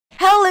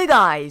Hello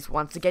guys,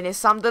 once again it's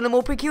Sam Dunham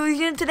or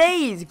prokillzU in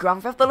today's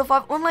Grand Theft Auto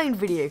 5 online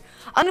video.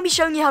 I'm going to be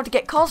showing you how to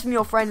get cars from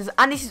your friends,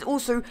 and this is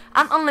also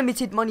an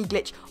unlimited money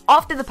glitch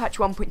after the patch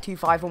 1.25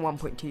 and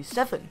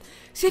 1.27.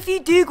 So if you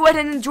do go ahead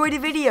and enjoy the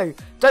video,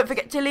 don't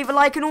forget to leave a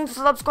like and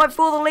also subscribe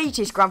for the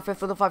latest Grand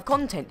Theft Auto 5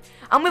 content.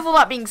 And with all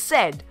that being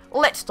said,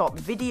 let's start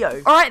the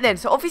video. Alright then,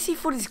 so obviously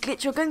for this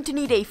glitch you're going to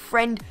need a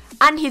friend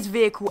and his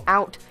vehicle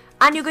out.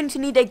 And you're going to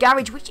need a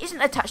garage which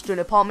isn't attached to an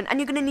apartment, and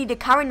you're going to need a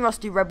Karen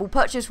Rusty Rebel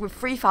purchased with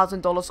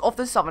 $3,000 off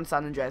the Southern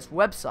San Andreas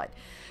website.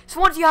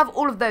 So once you have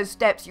all of those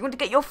steps, you want to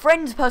get your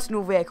friend's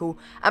personal vehicle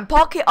and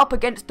park it up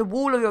against the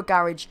wall of your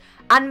garage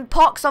and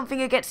park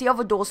something against the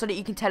other door so that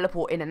you can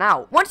teleport in and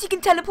out. Once you can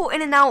teleport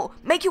in and out,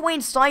 make your way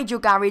inside your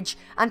garage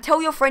and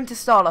tell your friend to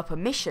start up a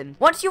mission.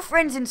 Once your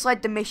friend's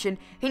inside the mission,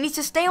 he needs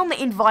to stay on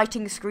the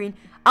inviting screen,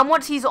 and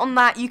once he's on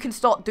that, you can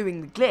start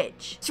doing the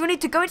glitch. So you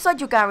need to go inside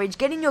your garage,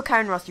 get in your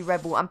Karen Rusty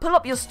Rebel, and pull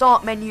up your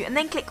start menu, and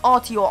then click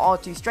RT or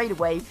R2 straight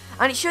away,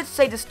 and it should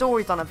say the store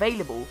is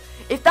unavailable.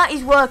 If that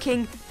is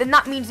working, then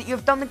that means that you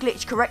have done the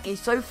glitch correctly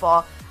so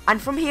far,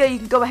 and from here you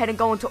can go ahead and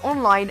go onto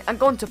online and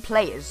go onto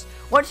players.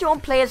 Once you're on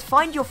players,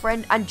 find your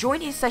friend and join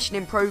his session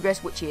in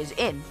progress, which he is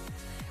in.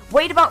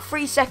 Wait about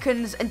 3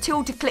 seconds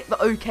until to click the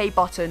OK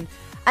button,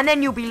 and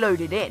then you'll be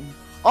loaded in.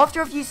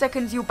 After a few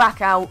seconds you'll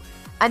back out,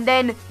 and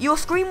then your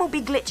screen will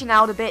be glitching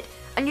out a bit,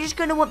 and you're just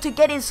going to want to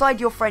get inside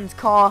your friend's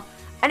car,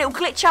 and it will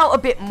glitch out a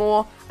bit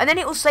more, and then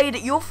it will say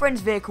that your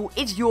friend's vehicle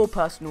is your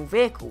personal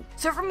vehicle.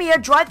 So from here,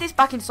 drive this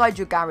back inside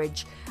your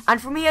garage,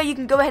 and from here you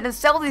can go ahead and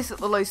sell this at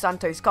the Los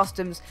Santos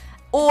Customs,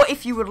 or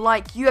if you would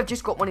like, you have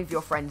just got one of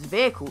your friend's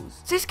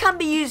vehicles. So this can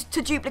be used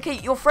to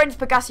duplicate your friend's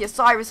pegassi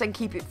osiris and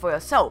keep it for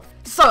yourself.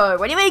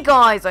 So anyway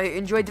guys, I hope you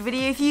enjoyed the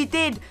video. If you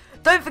did,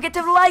 don't forget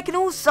to like and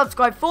also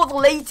subscribe for the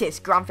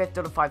latest Grand Theft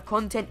Auto 5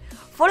 content.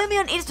 Follow me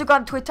on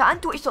Instagram, Twitter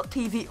and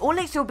Twitch.tv. All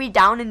links will be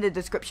down in the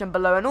description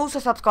below, and also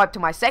subscribe to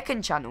my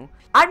second channel.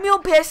 Add me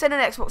on PSN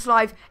and Xbox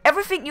Live.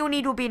 Everything you'll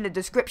need will be in the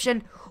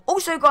description.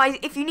 Also guys,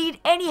 if you need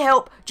any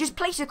help, just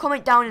place a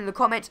comment down in the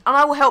comments and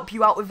I will help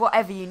you out with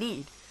whatever you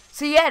need.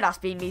 So yeah, that's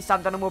been me,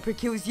 Sam Dunham or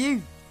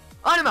prokillzU.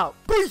 I'm out.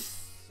 Peace.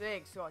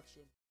 Thanks for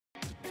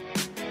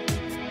watching.